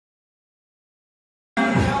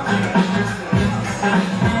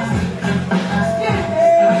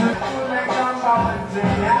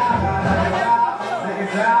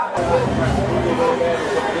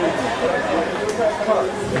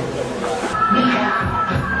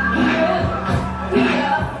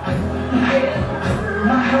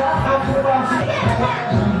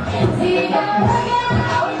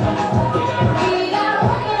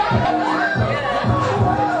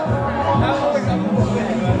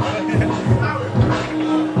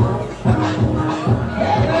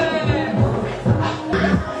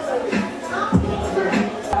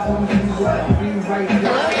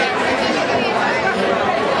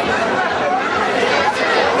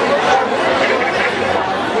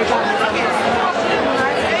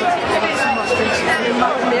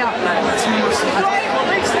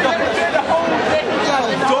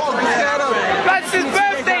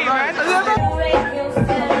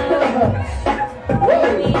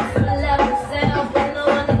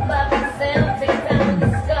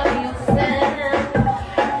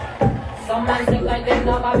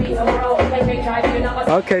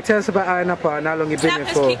Okay, tell us about Ayia Napa and how long you've been here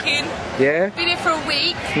for. Kicking. Yeah? Been here for a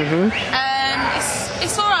week.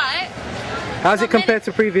 It's alright. How's it compared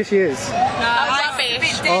to previous years?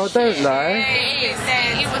 Rubbish. Oh, don't lie. It is.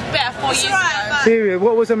 It was better 4 years ago. Period.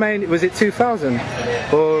 What was the main? Was it 2000?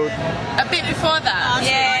 Or A bit before that.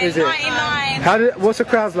 Yeah, is it? 99. What's the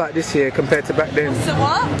crowds like this year compared to back then? So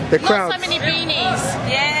what? The Not crowds. so many beanies.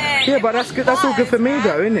 Yeah. Yeah, but that's good. That's all good for me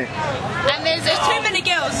though, isn't it? And there's Too many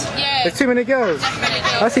girls. Yeah. There's too many girls. Definitely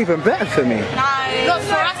girls. That's even better for me. No. Not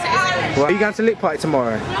for us, it Well, are you going to Lick Party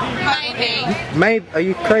tomorrow? isn't. Maybe. Maybe. Are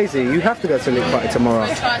you crazy? You have to go to Lick Party tomorrow.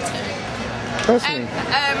 We'll try to. Trust me.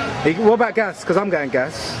 What about gas? Because I'm going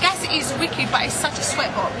gas. Gas is wicked, but it's such a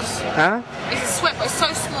sweatbox. Huh? It's a sweat, but it's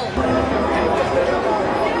so small.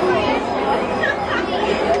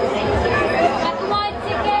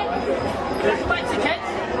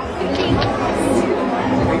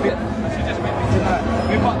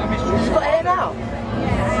 You've got hair now?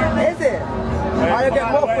 Is it? I'll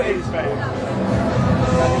get more footage.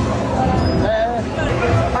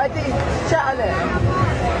 I think chat on it.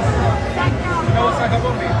 You know what's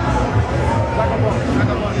Sagabon means? Sagabon.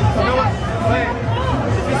 You know what? Wait.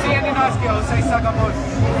 If you see any nice girl, say Sagabon.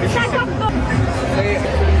 Say it.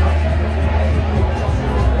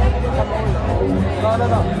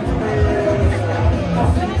 No.